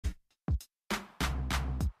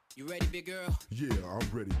You ready, big girl? Yeah, I'm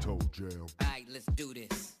ready, Toe Jam. Alright, let's do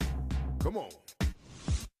this. Come on.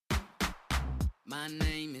 My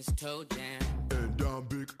name is Toe Jam. And I'm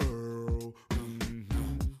Big Earl.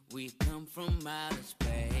 We come from outer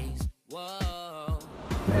space. Whoa.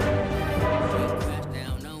 We crashed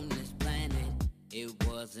down on this planet. It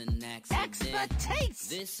was an accident. Expertise!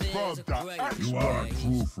 This is From a the crazy You are a place.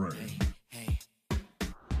 true friend. Hey,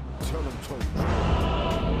 Tell him, Toe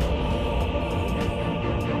Jam.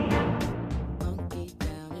 funky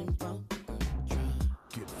down in funk.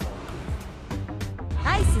 Get funky.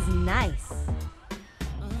 Ice is nice.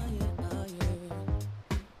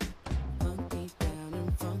 Funky down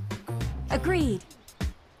in funk. Agreed.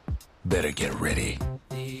 Better get ready.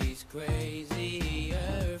 These crazy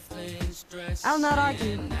earthlings stress. I'll not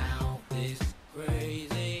argue. Now this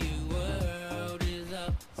crazy world is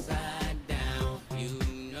upside down. You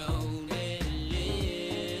know that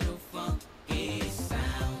little funky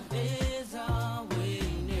sound is all we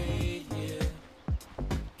need here.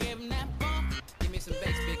 Give 'em that funk. Give me some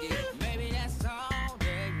bass, Biggie. Maybe that's all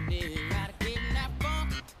they need. Gotta give 'em that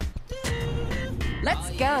funk. Let's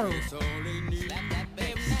go. That's all they need. Slap that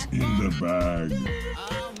bass. In the bag.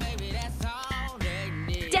 Oh, maybe that's all they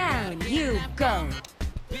need. Down you go.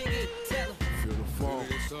 Biggie, tell 'em. Feel the funk.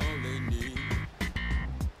 That's all they need.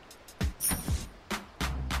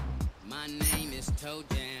 My name is Toe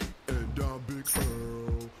Jam. And I'm Big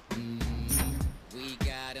Earl. We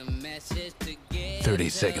got a message to get. 30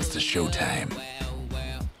 seconds to showtime.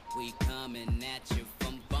 Well, we coming at you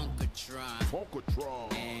from Bunkertron.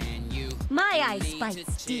 Funkatron. And you My eye need spikes to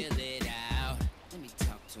deep. chill it out. Let me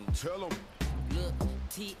talk to him. Tell him. Look,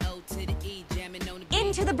 T.O. to the E, jamming on the beat.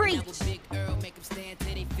 Into the breach. Double Big Earl, make him stand to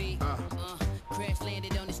their feet. Crash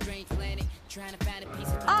landed on a strange planet, trying to find a piece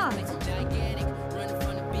of Ah. place so gigantic. Running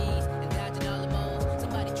from the bees and dodging all the moles.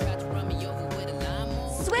 Somebody tried to run me over with a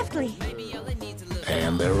lawnmower. Swiftly. Maybe all it needs a little.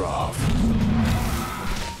 And they're off.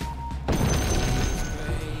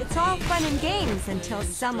 It's all fun and games until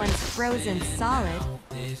someone's frozen solid.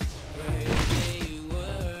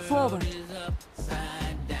 Forward.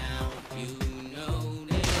 Upside down, you know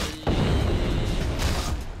that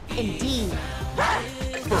Indeed.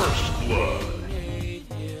 First blood.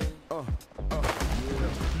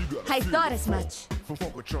 You gotta I feel thought the as funk much. From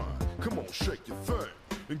Funkatron. Come on, shake your thing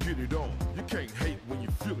and get it on. You can't hate when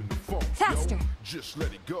you're feeling the funk. yo. Faster. Just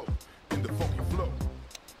let it go in the funky flow.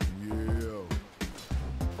 Yeah.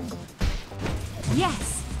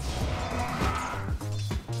 Yes.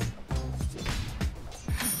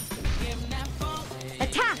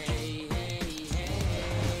 Attack.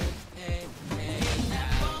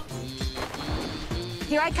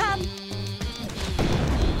 Here I come.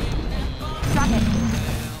 Drop it.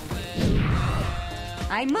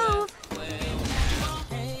 I move.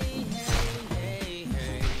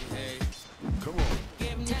 Come on.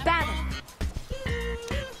 To battle. There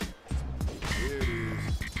it is.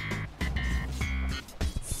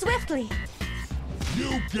 Swiftly.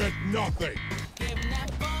 You get nothing.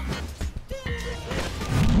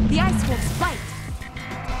 The ice wolves bite.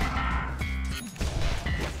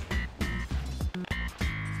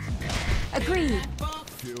 Agreed.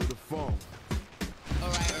 Feel the funk.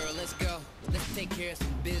 Alright, Earl, let's go. Let's take care of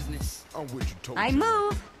some business. I'm with you, Toe I Jam.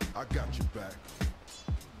 move. I got your back.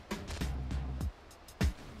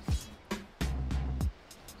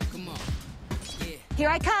 Come on. Yeah. Here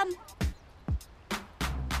I come.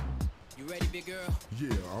 You ready, big girl? Yeah,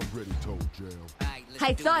 I'm ready, Toe Jam. Alright, let's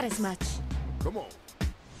I do thought this. as much. Come on.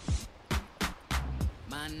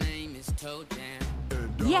 My name is Toe Jam.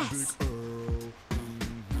 And I'm Yes. Big Earl.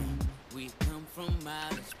 We come from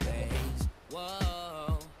outer space.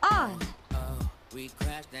 Whoa. On. Oh, we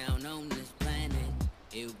crashed down on this planet.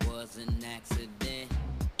 It was an accident.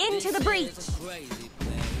 Into the This breach. is a crazy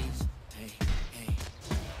place. Hey, hey.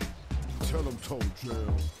 Tell him, Toe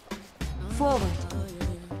Jam. Forward.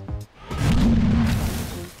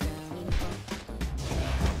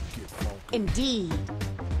 Get funky. Indeed.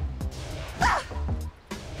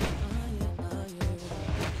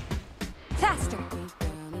 Faster.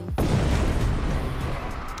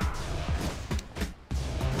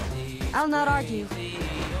 I'll not argue.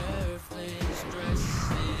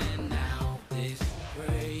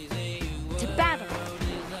 To battle.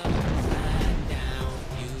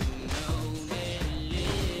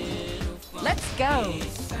 Let's go.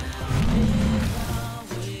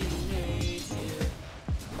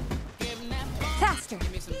 Faster.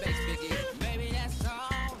 Give me some bass, Biggie. Maybe that's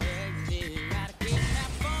all they need. Gotta keep that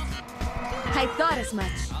funk. I thought as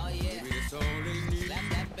much. Oh yeah. Maybe that's all they need. Slap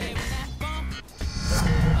that baby, that funk.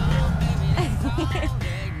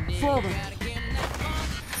 Forward. Gotta give 'em that funk.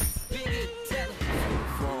 Biggie, tell 'em.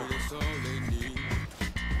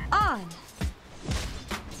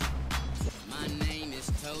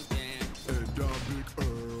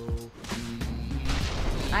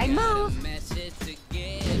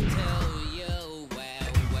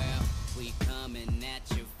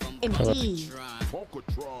 Indeed.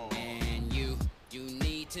 Funkatron. And you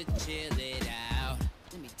need to chill it out.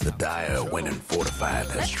 Let me The Dire went and fortified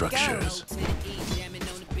their Let's go. structures. to the E, jamming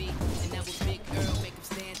on the beat, and now a big girl make 'em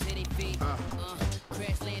stand to their feet.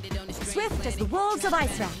 Crash landed on the straight Swift as the wolves of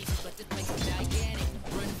Ice Rock. but this place is gigantic.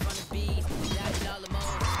 Run in front of bees, dodge all the moles.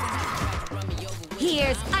 Try to run me over with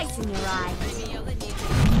Here's ice in your eye. baby, all I need is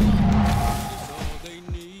all they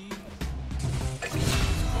need.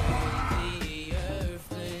 Crazy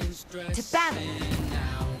earthlings To battle. stressing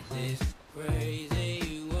out. This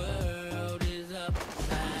crazy world is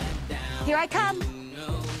upside down. Here I come. You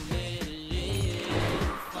know that a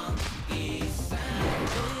little funky sound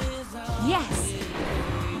is all Yes.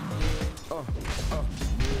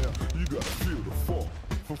 Yeah, you gotta feel the funk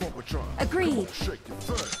from Funkatron. Agreed. Come on, shake your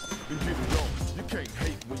thing and get it on. You can't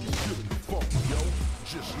hate when you're feeling the funk, yo.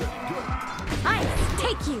 Just let it go. Ice,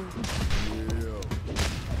 take you. Yeah.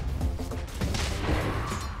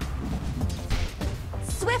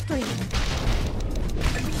 Swiftly.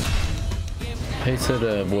 He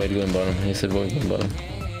said Void going bottom. He said Void going bottom.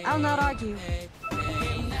 I'll not argue.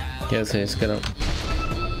 Yes, he's get up.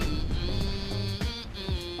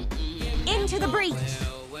 Into the breach.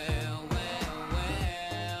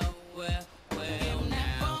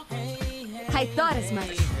 I thought as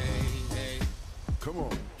much. Come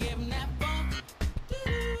on.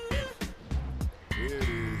 Here it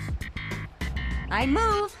is. I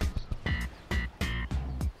move.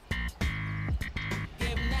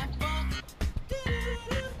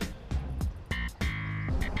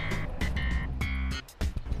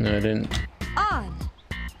 No, I didn't. On.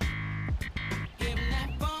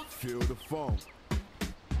 Feel the funk.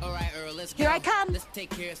 All right, Earl, let's Here go. I come. Let's take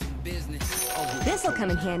care of some business. This'll come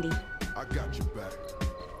in handy. I got your back.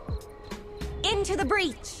 Into the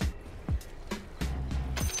breach.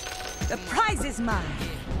 The prize is mine.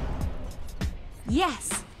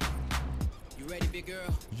 Yes. You ready, big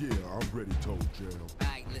girl? Yeah, I'm ready, Toe Jam. All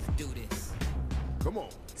right, let's do this. Come on.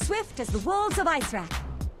 Swift as the wolves of Ice Rack.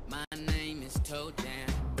 My name is Toe Jam.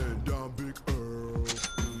 And I'm Big Earl.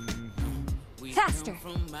 We Faster.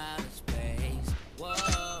 come from outer space. Whoa,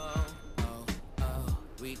 oh, oh.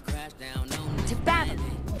 We crashed down on To this battle.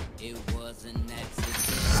 planet. It was an accident.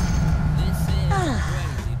 This is a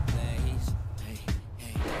crazy place. Hey,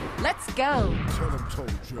 hey. Let's go. Tell him Toe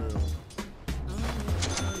Jam.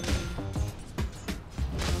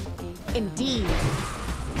 Indeed. Get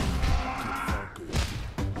funky.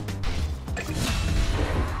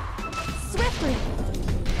 Swiftly.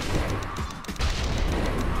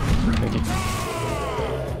 Thank you.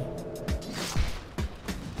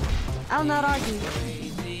 I'll not argue.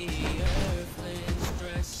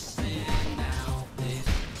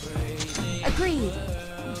 Agreed.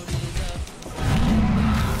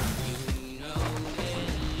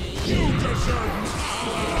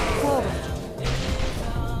 Forward.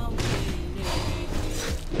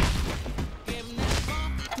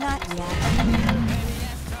 Not yet.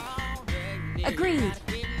 Agreed.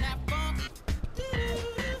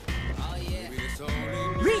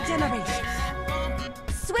 Regeneration.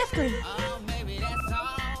 Swiftly.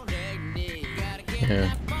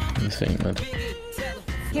 Yeah, I'm saying that.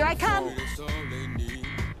 Here I come.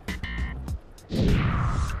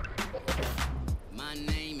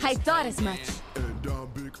 I thought as much. And I'm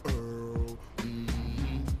Big Earl.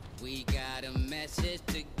 We got a message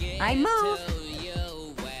to get I move. to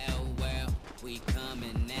you. Well, we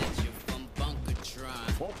coming at you from Bunkertron.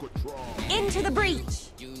 Funkatron. Into the breach.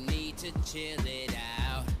 You need to chill it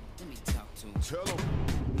out. Let me talk to him. Tell him.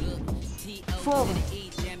 Look, T.O. Forward. to the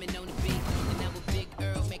E, jamming on the beat. And now a big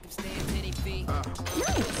Earl, make him stand to their feet. Nice.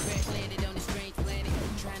 Crash landed on a strange planet.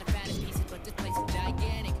 Trying to find his pieces, but this place is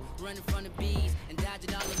gigantic. Running from the bees and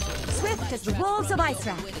dodging all the moles. Swift as the wolves of Ice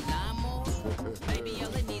Rack. With a lawnmower, maybe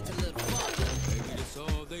all it needs a little fun. Maybe that's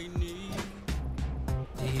all they need.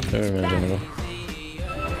 Very manageable. The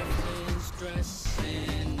earth is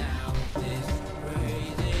stressing out. This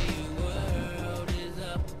crazy world is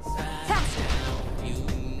upside Faster. down. You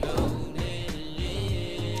know that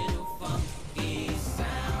little funky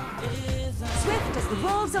sound is Swift as the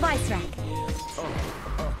wolves of Ice Rack.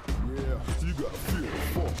 Yeah, you gotta feel the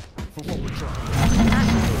funk from Funkatron. Not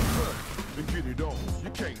yet. And get it on. You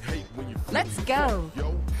can't hate when you feel Let's the go. funk,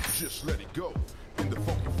 yo. Just let it go. In the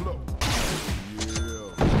funky flow.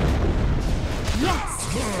 Yeah. Yes.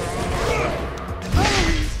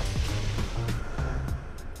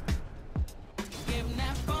 give 'em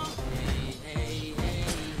that funk. Hey, hey, hey,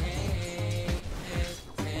 hey, hey,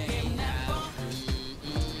 give 'em that funk.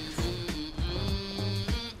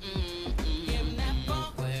 Give 'em that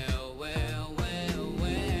funk. Well,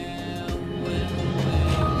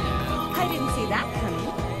 I didn't see that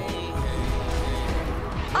coming.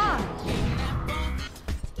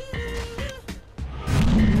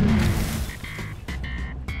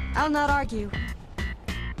 I'll not argue.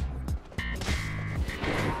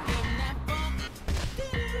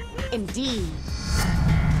 Indeed.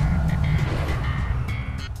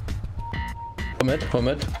 Hold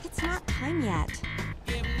mid. It's not time yet.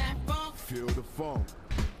 Feel the funk.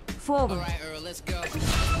 Forward. Alright, Earl, let's go.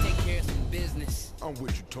 Take care of some business. I'm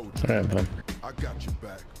with you, told you. Alright, bud. I got your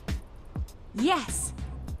back. Yes.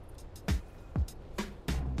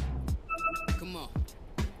 Come on.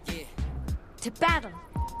 Yeah. To battle.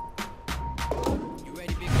 You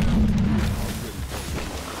ready, big girl?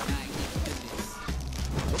 Alright, let's do this.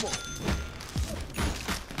 Come on.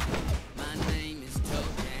 My name is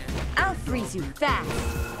Toadman. I'll freeze you fast.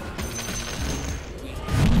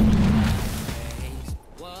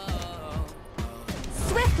 Whoa.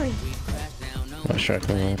 Swiftly. We crash down on Not sure I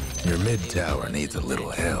can roll. Your mid tower needs a little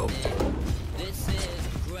help. this is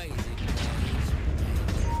crazy.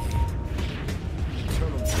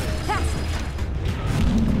 Fast.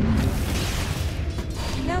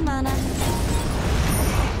 No mana.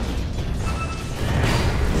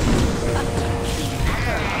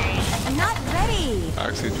 I'm not ready.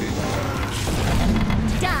 Oxygen.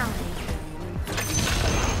 Die.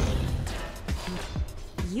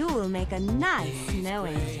 You will make a nice snow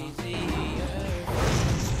angel.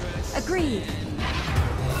 Agreed.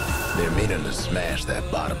 They're meaning to smash that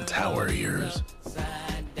bottom tower of yours.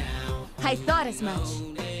 I thought as much.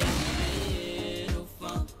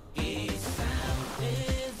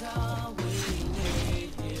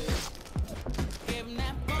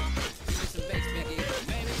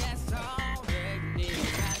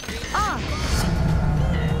 Ah!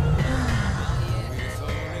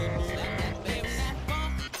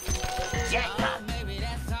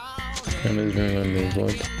 I'm just gonna move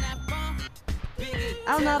void.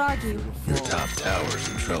 I'll not argue. Your top tower's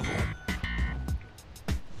in trouble.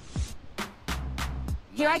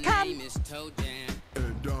 Here I come. Name is Toadman.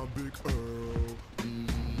 And I'm Big Earl.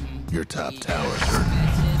 Your top tower's hurting.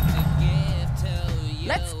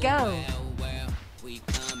 Let's go. We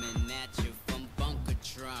coming at you from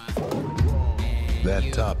Bunkertron.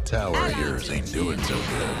 That top tower of yours ain't doing so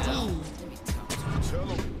good. Tell 'em.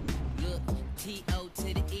 Look, T.O.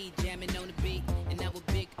 to the E, jamming on the beat, and now with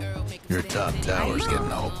Big Earl making Your top tower's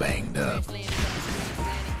getting all banged up.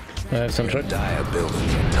 I have some truck. Dia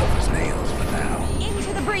buildings are tough as nails for now.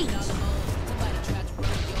 Into the breach.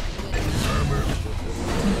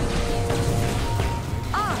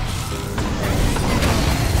 Ah!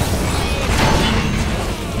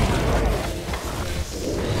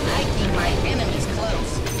 I keep my enemies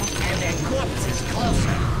close, and their corpses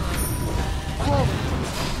closer.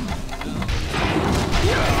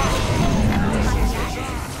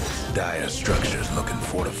 Dia's structure's looking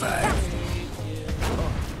fortified. Yeah,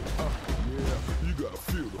 you gotta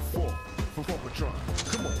feel the funk. From Funkatron.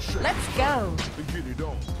 Come on, shake Let's it go. and get it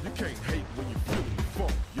on. You can't hate when you're feeling the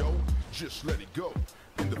funk, yo. Just let it go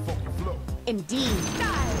in the funky flow. Indeed.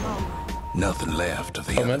 Nothing left of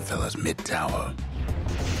the Oh, other man. fella's mid tower.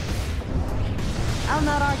 I'll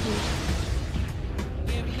not argue.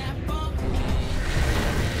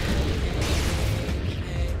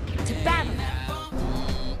 To battle.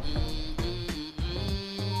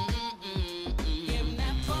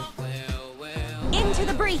 Into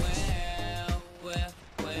the breach.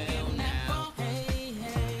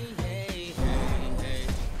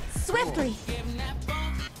 Swiftly.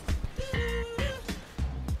 There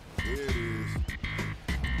it is.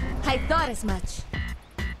 I thought as much.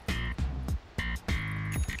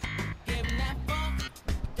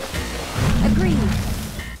 Agreed.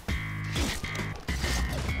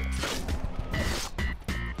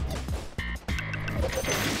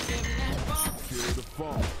 Feel the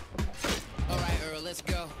funk. Alright, Earl, let's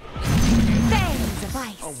go. Fangs of I'm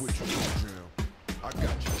ice. with you, Jam. I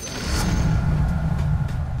got you back.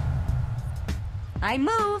 I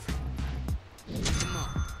move. Come on.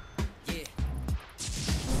 Yeah.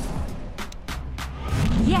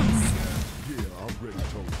 Yes. Yeah, I'm ready,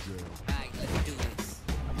 Toe Jam. Alright, let's do this.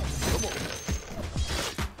 Come on.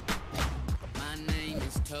 My name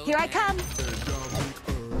is Toadman. Here I come. And I'm Big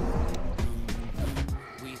Earl.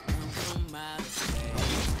 We come from outer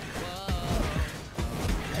space. Whoa.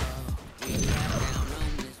 We got down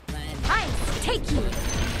on this planet. Ice, take you.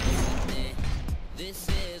 This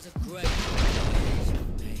is a great place.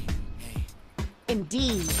 Hey, hey.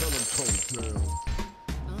 Indeed. Tell 'em Toe Jam.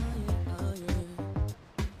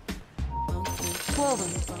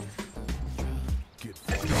 Forward. Get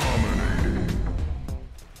funky.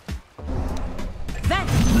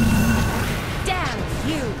 Vanish. Down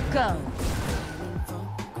you go.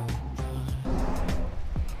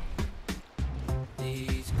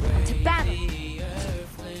 These To battle. crazy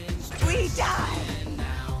earthlings We die.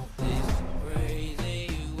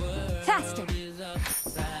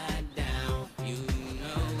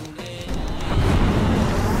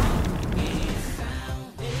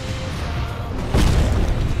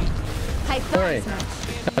 try.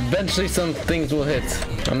 Eventually some things will hit.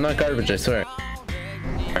 I'm not garbage, I swear.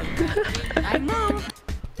 I move.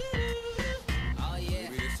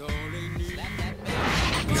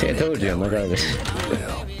 See, I told you I'm not garbage.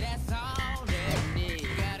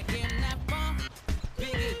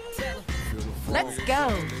 Let's go.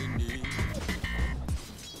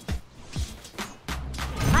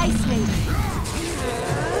 Ice Maiden.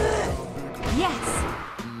 Yes.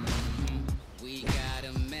 We got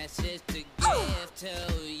a message to give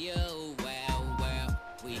to you. Well,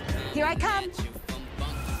 we come Here I come. at you from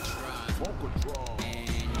Bunkatron. And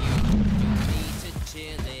you need to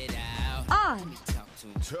chill it out. On. Talk to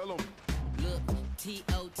him. Tell him. Look,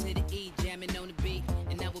 T.O. to the E, jamming on the beat.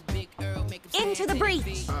 And now with Big Earl, make him Into stand the to breach.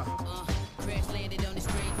 feet. Crash landed on the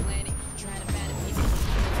strange planet. Trying to find a piece of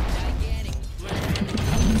gigantic.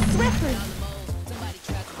 Swiftly. Somebody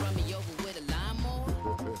tried to run me over with a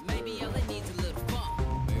lawnmower. Maybe all it needs a little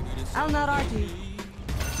funk. I'll not argue.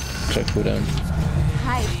 Check cooldown.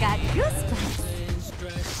 I've got goosebumps.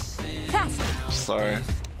 Faster. Sorry.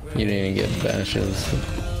 You didn't even get bashes.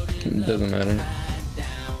 It doesn't matter.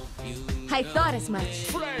 I thought as much.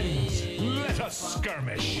 Friends, let us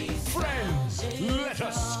skirmish. Friends, let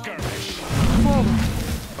us skirmish. Forward.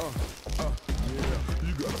 Yeah,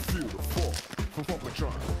 you gotta feel the funk from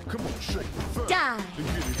Funkatron. Come on, shake the thing Die. and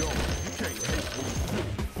get it on. You can't hate when you feel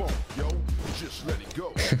the funk, yo. Just let it go.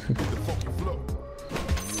 With the funky flow.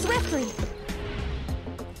 Swiftly.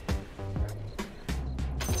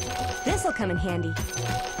 This'll come in handy.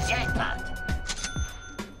 Jackpot.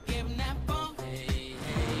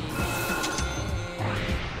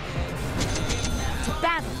 To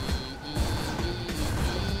battle.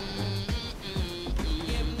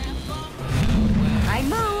 I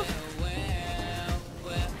move.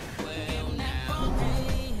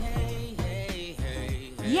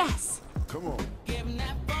 Yes. Come on.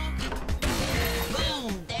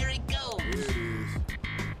 Boom, there it goes.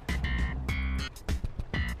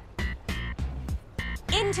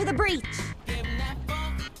 Into the breach.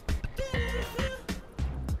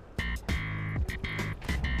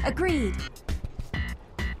 Agreed.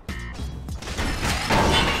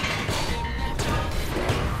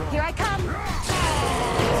 Here I come.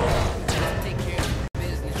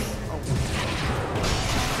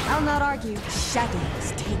 I'll not argue.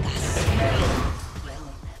 Shadows take us.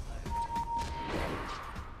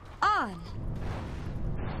 On.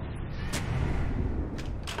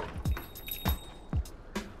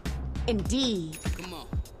 Indeed. Come on.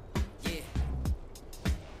 Yeah.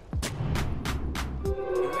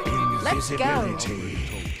 Let's go.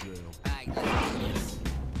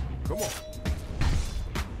 Come on.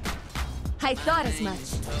 I thought as much.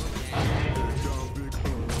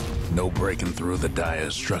 No breaking through the dire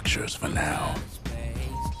structures for now.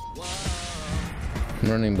 I'm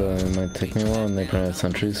running, but it might take me a while and they probably have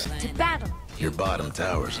sentries. To battle. Your bottom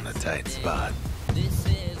tower's in a tight spot.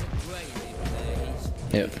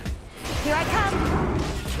 Yep. Here I come.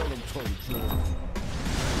 Tell him, Tony Drew.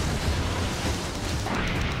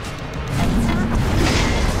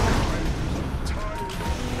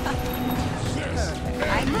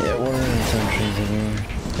 I move. Yeah, one of the sentries everywhere.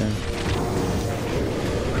 Yeah.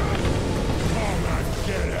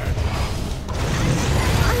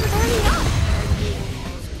 I'm burning up.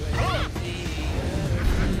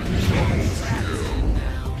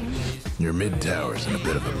 Your mid tower's in a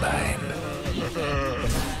bit of a bind.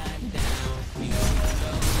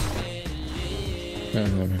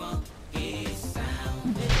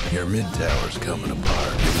 Your mid tower's coming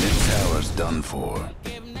apart. Your mid tower's done for.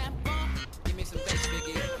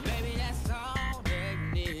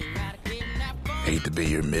 Hate to be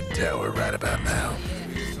your mid tower right about now.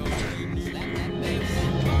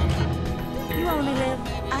 You only live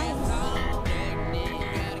ice.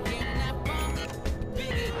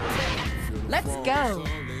 Let's go.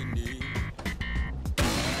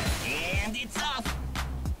 And it's off.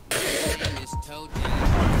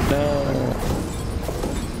 No.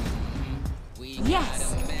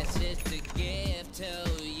 Yes. Message to give to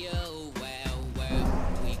you. Well,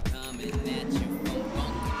 we coming at you from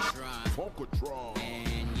Bunkatron. Funkatron.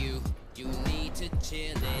 And you need to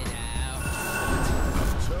chill it out.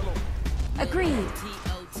 Tell him. Agreed.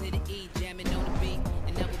 T.O. to the E, jamming on the beat.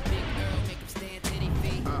 And now with Big Earl, make him stand to their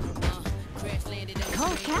feet. Crash landed on the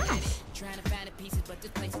Cold strange cash. planet. Trying to find the pieces, but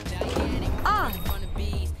this place is gigantic. On. From the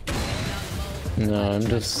bees, No, I'm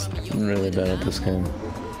just really bad at this game.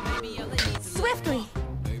 Swiftly.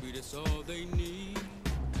 maybe that's all they need.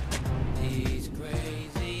 These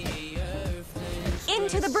crazy earthlings.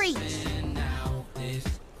 Into the breach. And now this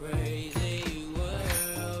crazy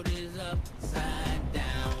world is upside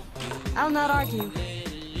down. I'll not argue.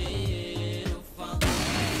 Little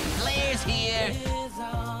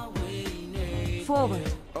Forward.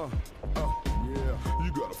 Yeah,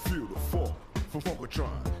 you gotta feel the funk from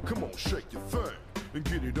Funkatron. Come on, shake your thing and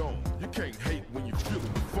get it on. You can't hate when you're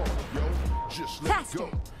feeling the funk, yo. Just let Faster.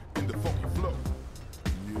 it go in the funky flow.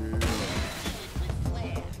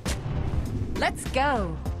 Yeah. Let's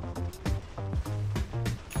go.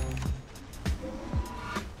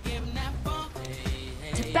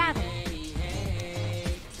 To battle.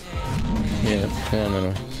 Yeah,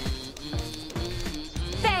 no.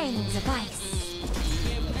 Fangs of ice.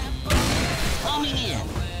 Homing in.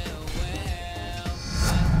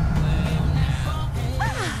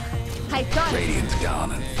 I thought Radiant's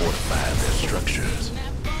gone and fortified their structures.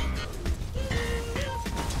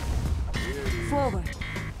 forward.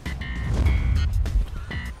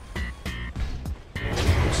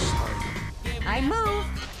 I move.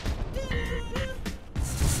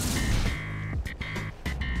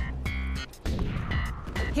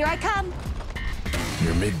 Here I come.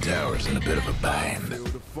 Your mid tower's in a bit of a bind. Feel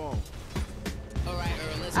the funk. Alright,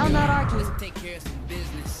 Earl, let's I'll go. not argue. Let's take care of some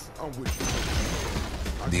business. I'm with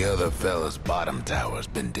you. The other fella's bottom tower's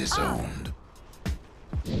been disowned.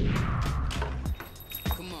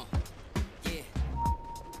 Come on. Yeah.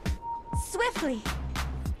 Swiftly.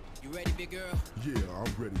 You ready, big girl? Yeah,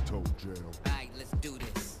 I'm ready, Toe Jam. Alright, let's do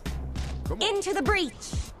this. Come on. Into the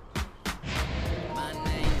breach. My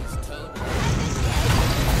name is Toad.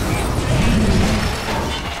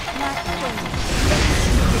 Not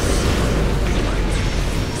queen.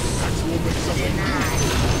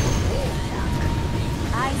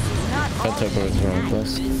 Ice is not all. Cut over his wrong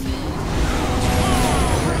plus.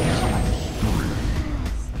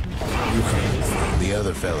 The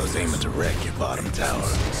other fella's aiming to wreck your bottom tower.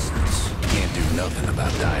 Can't do nothing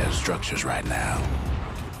about dire structures right now.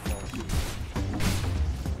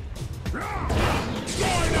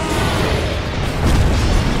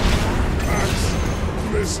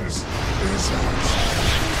 Mrs. is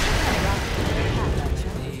out.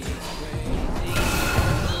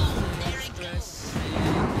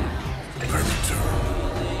 I return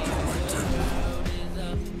to my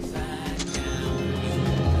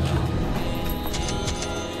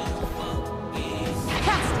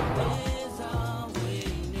temple.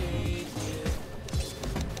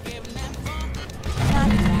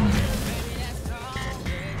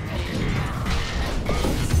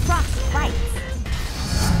 Frost bites.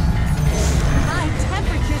 My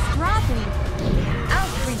temperature's dropping. I'll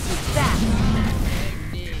freeze you fast.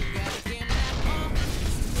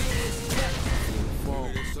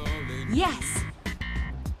 Yes.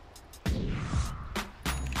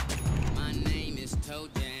 My name is Toad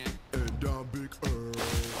Jam. And I'm Big Earl.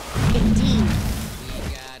 Indeed. We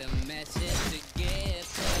got a message to give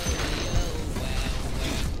to you.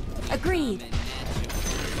 Well, Agreed. coming at you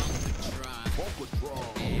from Funkatron.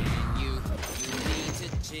 And you need to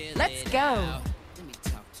chill Let's it go. out. Let me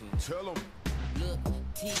talk to him. Tell him. Look,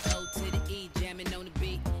 T-O to the E, jamming on the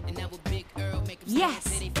beat. And now with Big Earl, make him Yes.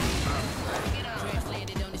 stand to their feet.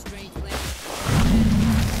 Translated on the strange planet.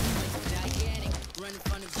 Gigantic, running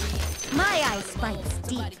from the beat. My ice spikes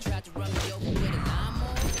Somebody deep. tried to run me over with a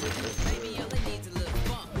lawnmower. Maybe all I need's a little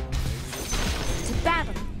funk. To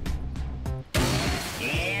battle.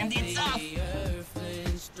 And it's off. The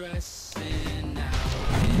earthling stressing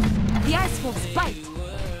out. The ice wolves bite.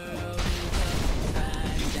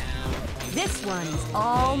 This one's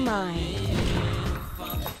all mine.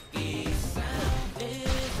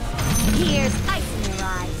 Here's ice in your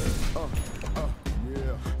eyes.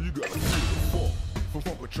 Yeah, you gotta feel the funk from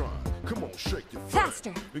Funkatron. Come on, shake your thing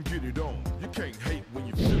Faster. and get it on. You can't hate when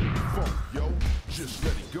you feel the funk, yo. Just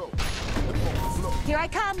let it go in the funky flow. Here I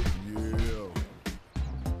come. Yeah.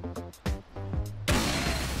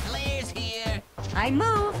 Claire's here. I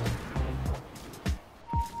move.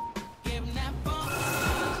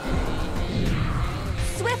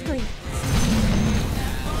 Swiftly.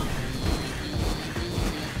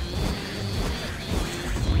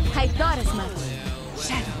 I thought as much.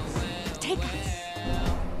 Shadows, take us.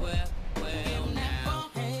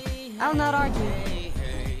 I'll not argue.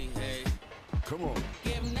 Come on.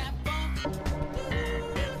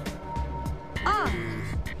 On.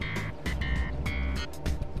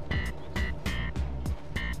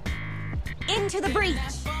 Into the breach.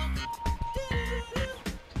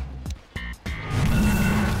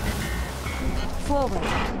 Forward.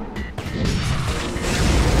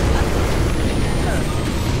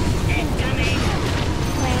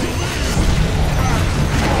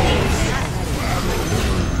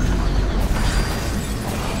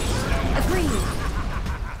 Agreed.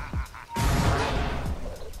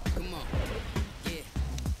 Come on.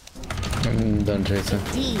 Yeah. I'm done chasing.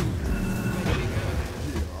 D. Yeah,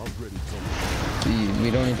 I'm ready, Tony.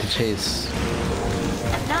 We don't need to chase.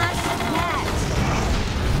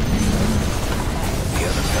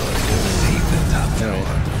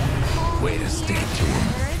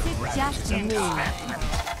 You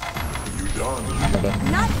done?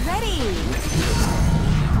 Not ready.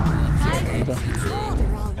 I'm colder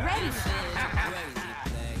already.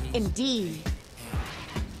 Indeed.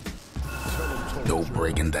 No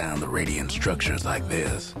breaking down the radiant structures like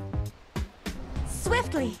this.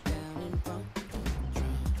 Swiftly.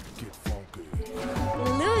 Get funky.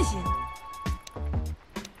 Illusion.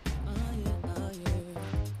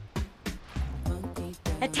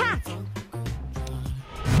 Attack.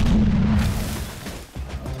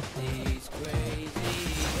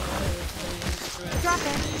 Drop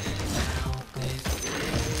it.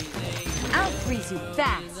 I'll freeze you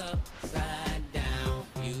fast.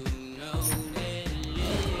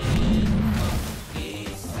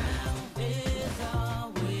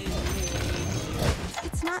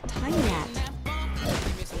 It's not time yet.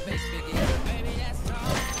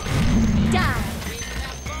 Die.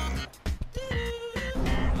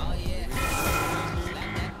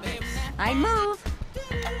 I move.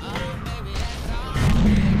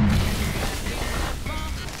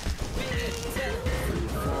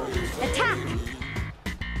 Attack.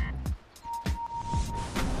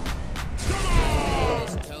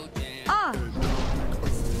 Ah.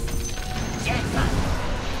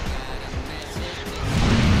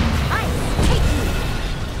 Ice, take me.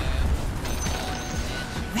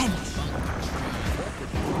 Vanish.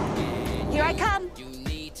 Here I come.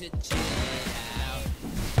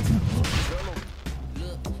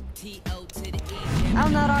 I'll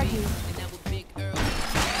not argue.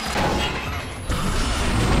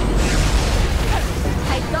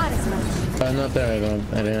 I thought as much. Not there, I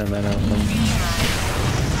didn't have that out.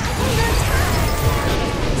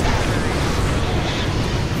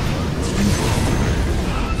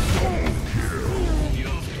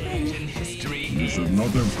 Is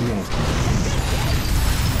another blow.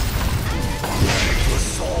 You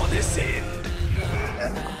saw this end.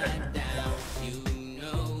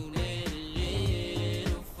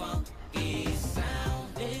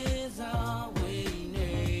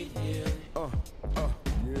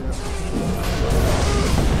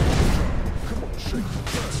 Come on, shake the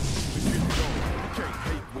thing and get it on. You can't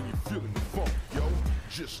hate when you're feeling the funk, yo.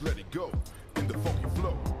 Just let it go in the funky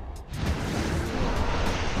flow.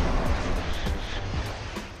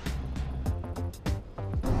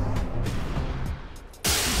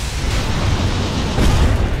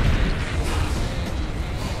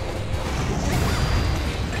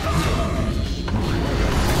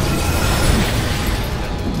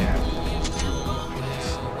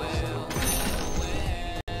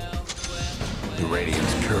 The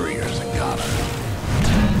Radiant's couriers are gone.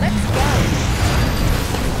 Let's go.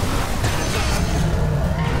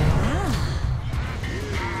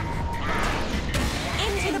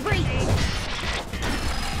 Into the breach.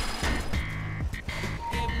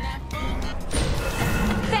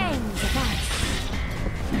 Fangs of ice.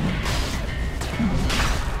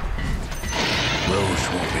 Roche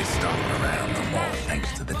won't be stomping around no more thanks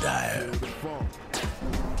to the Dire. The funk.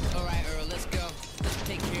 Alright, Earl, let's go. Let's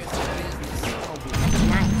take care of some business.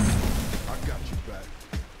 Nice. I got you back.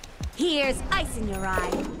 Here's ice in your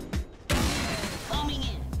eye. Coming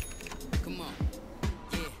in. Come on.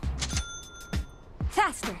 Yeah.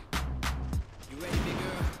 Faster. You ready, big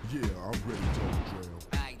girl? Yeah, I'm ready to trail.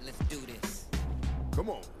 Alright, let's do this. Come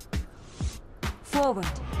on. Forward.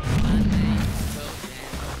 My name's Toe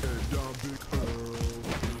And down Big Earl.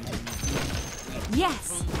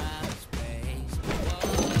 Yes. Outer space.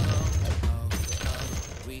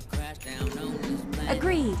 We crashed down on this planet.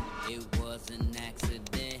 Agreed. It was an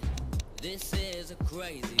accident. This is a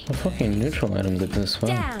crazy I fucking neutral item did this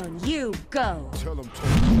well. Down you go. Tell him to.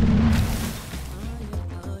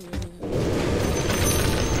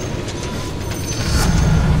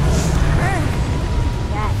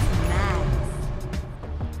 That's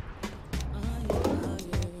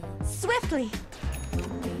nice. Swiftly.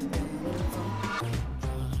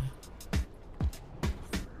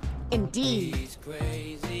 Indeed. These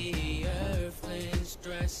crazy earthlings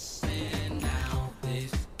stressing out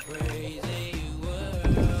this crazy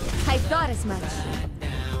world. I thought as much.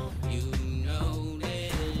 Now you know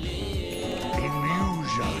that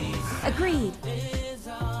Illusion. Agreed. is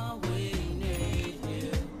all we need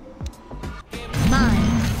here.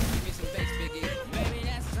 Mine. Give me some bass, Biggie. Maybe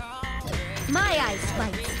that's all. My ice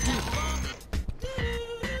bites deep.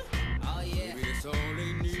 Oh yeah. Maybe that's all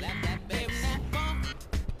they need. Slap that baby, that funk.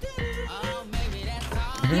 Oh, maybe that's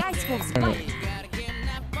all. The ice wolves bite. You gotta give 'em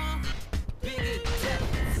that funk. Biggie,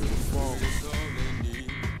 that's all they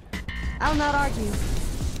need. I'll not argue.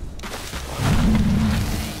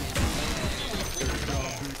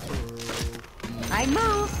 I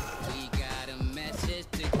move. We got a message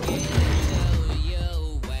to give you,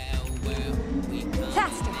 well, well.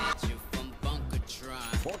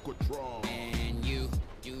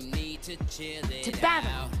 chill it To battle.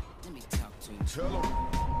 out. Let me talk to him. Tell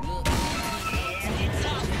 'em.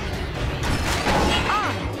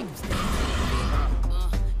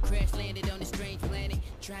 Crash landed on a strange planet,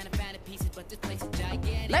 trying to find the pieces, but this place is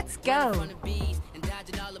gigantic. Let's go. Running from the bees and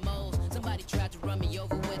dodging all the moles. Somebody tried to run me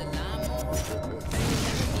over with a lawnmower.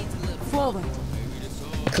 Forward.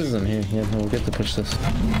 Because I'm here. Yeah, we'll get to push this.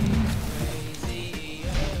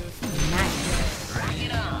 Nice.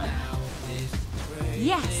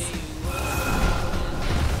 Yes.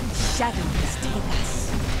 Shadows take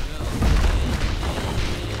us.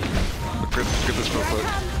 Get this real quick.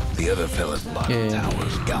 The other fella's bottom Yeah.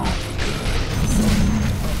 tower's gone for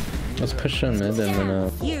good. Let's push on mid and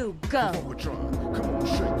then You go. We're trying. Come on,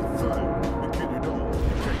 shake your thing and get it on. You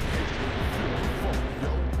can't hate when you feel the funk, yo.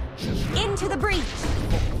 Just let Into the breach. it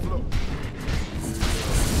flow.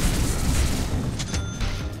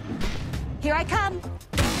 Here I come.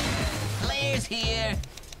 Players here.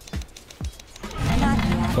 Not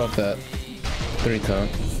yet. fuck that. 3 taunt.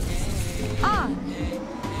 On.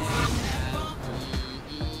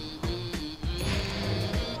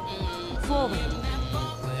 Forward.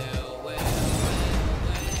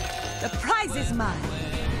 The prize is mine.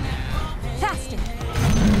 Faster.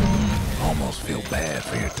 Almost feel bad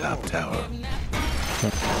for your top tower.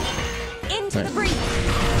 Into the Nice.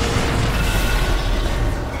 breach.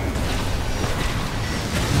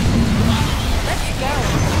 Let's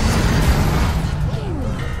go.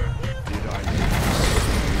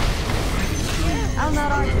 I'll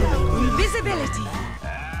not argue. Invisibility.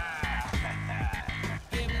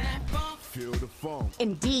 Feel the funk.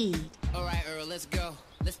 Indeed. All right, Earl, let's go.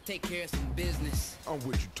 Let's take care of some business. I'm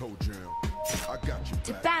with you, Toe Jam. I got you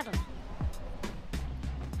To back. battle.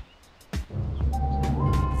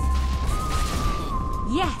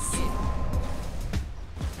 Yes.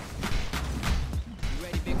 You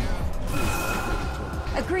ready, big girl?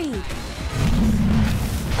 Agreed.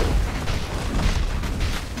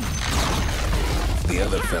 The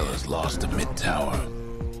other fella's lost a mid tower.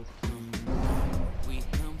 We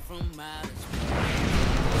come from miles.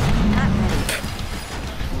 Not ready.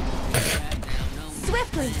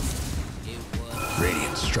 Swiftly.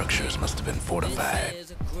 Radiant structures must have been fortified.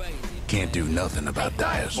 There's a crazy Can't do nothing about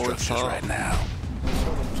dire structures top. right now.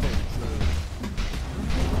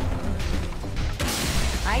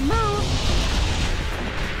 I move.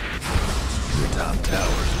 Your top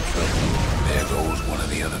tower's in trouble. There goes one of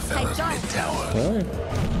the other fella's got it. mid tower. Alright.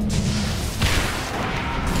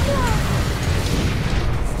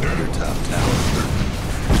 Your top tower.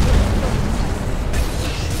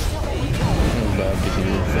 I'm about to do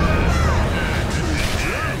this.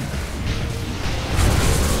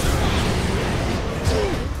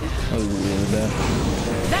 That was really bad.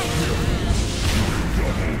 Thank you.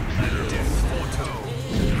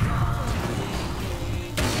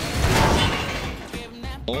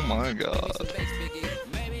 Oh my god.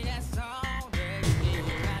 maybe that's all there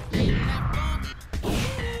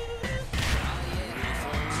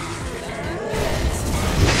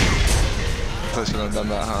I should have done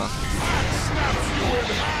that, huh?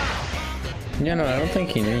 Yeah, no, I don't think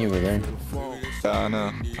he knew you were there. Yeah, I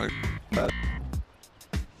know. Like, that.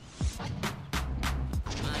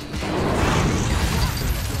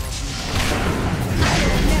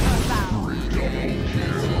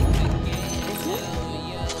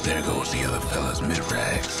 There goes the other fella's mid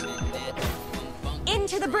rags.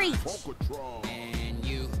 Into the breach.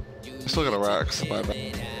 Still got a racks by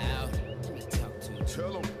the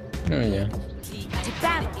Tell 'em. Oh yeah. To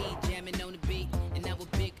battle. jamming on the beat, and now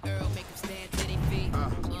a big Earl make him stand to their feet.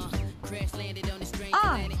 Crash landed on the strange On.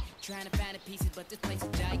 planet, trying to find the pieces, but this place is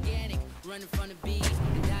gigantic. Running from the bees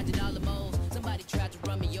and dodging all the moles. Somebody tried to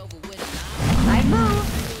run me over with a lawnmower. I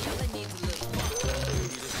move. All they need is a little fun.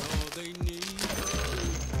 All they need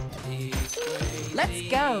is crazy Let's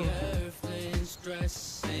go. earthling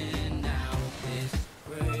stressing out. This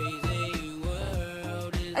crazy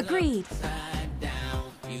world is Agreed. upside down.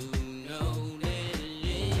 You know that a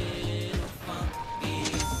little funky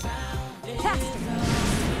sound.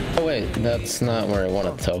 Faster. Oh wait, that's not where I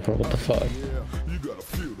wanted to teleport. What the fuck? Yeah, you gotta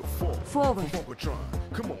feel the funk. Forward. Funkatron.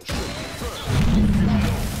 Come on, shake your thing. Get it on.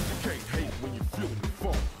 You can't hate when you feel the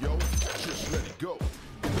funk, yo. Just let it go.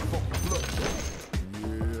 Get the funky flow.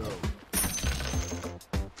 Yeah.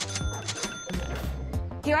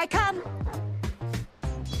 Here I come.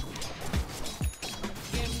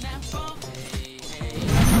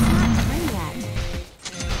 Not free yet.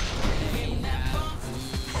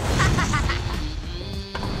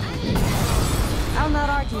 I'll not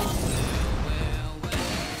argue.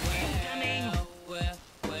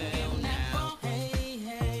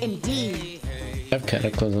 Indeed. I have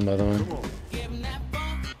Cataclysm by the way.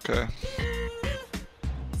 okay.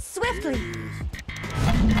 Swiftly.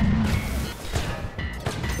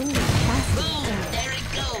 Ooh, Boom! There it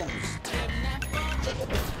goes.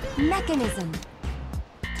 mechanism.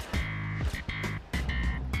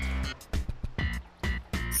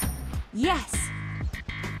 Yes.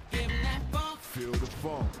 Feel the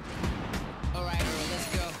funk. Alright, Earl,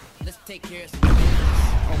 let's go. Let's take care of some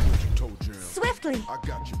I'm with you, Toe Jam. Swiftly. I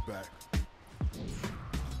got your back.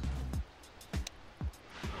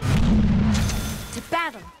 To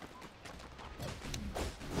battle.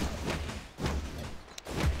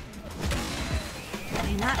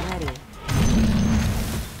 I'm not ready.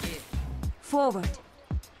 Forward.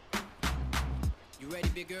 You ready,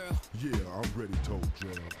 big girl? Yeah, I'm ready, Toe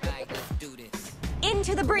Jam. Alright, let's do this.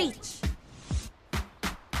 Into the breach.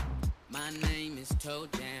 My name is Toe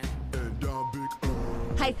Jam. And I'm Big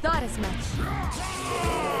Earl. I thought as much.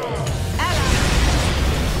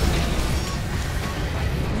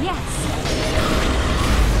 Yes.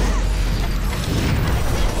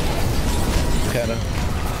 Kinda.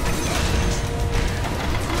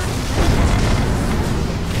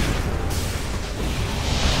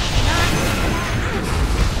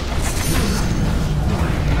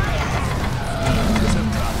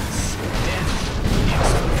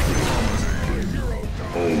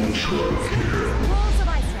 Walls of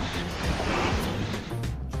ice.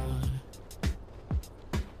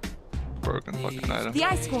 Broken fucking item. The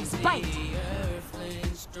ice wolves bite.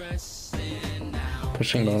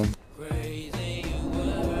 Pushing bottom.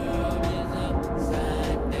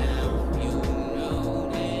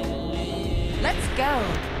 Let's go.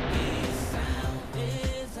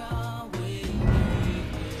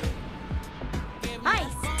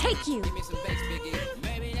 Ice, take you. Give me some bass, Biggie.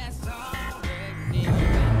 Maybe that's already.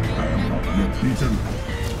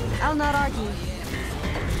 I'll not argue.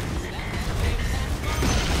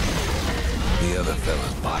 The other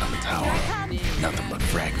fella's bottom tower. Nothing but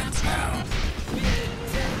fragments now.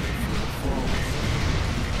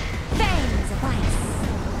 Fangs of ice.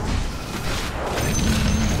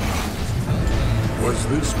 Was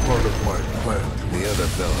this part of my plan? The other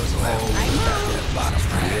fella's left. That bottom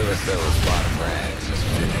rag. The other fella's bottom rags is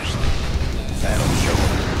finished. That'll show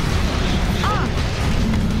him.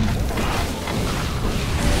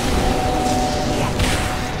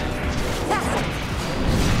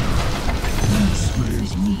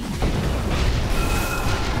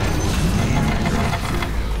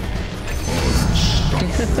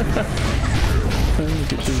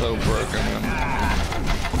 So broken.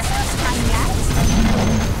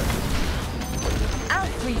 I'll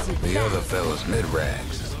freeze you. The other fella's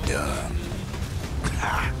mid-rags is done.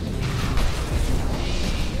 Ha!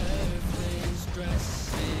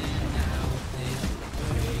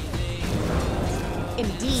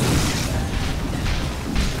 Indeed.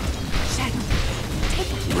 Shadow,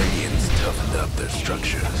 take it. Radiant's toughened up their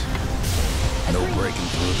structures. No breaking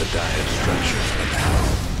through the dire structures for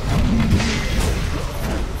now.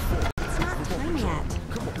 It's not time yet.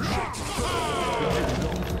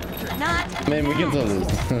 Not Man, we can yet. still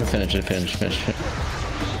lose. Finish it.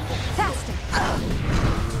 Faster.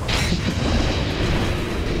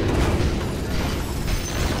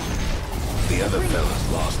 The other fella's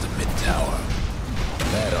lost a mid-tower.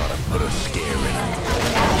 That ought to put a scare in him.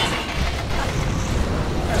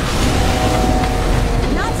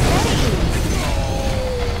 Not ready.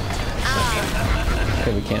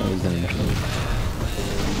 Okay, we can't lose anymore.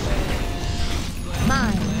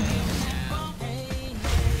 Mine.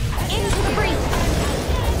 Into the breach.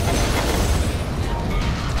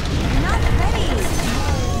 Not ready.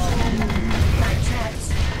 My traps.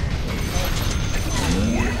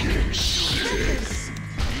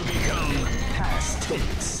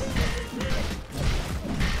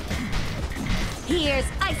 Here's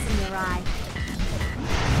ice in your eye.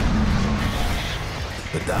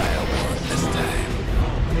 The dire won this time.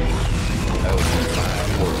 Open fire.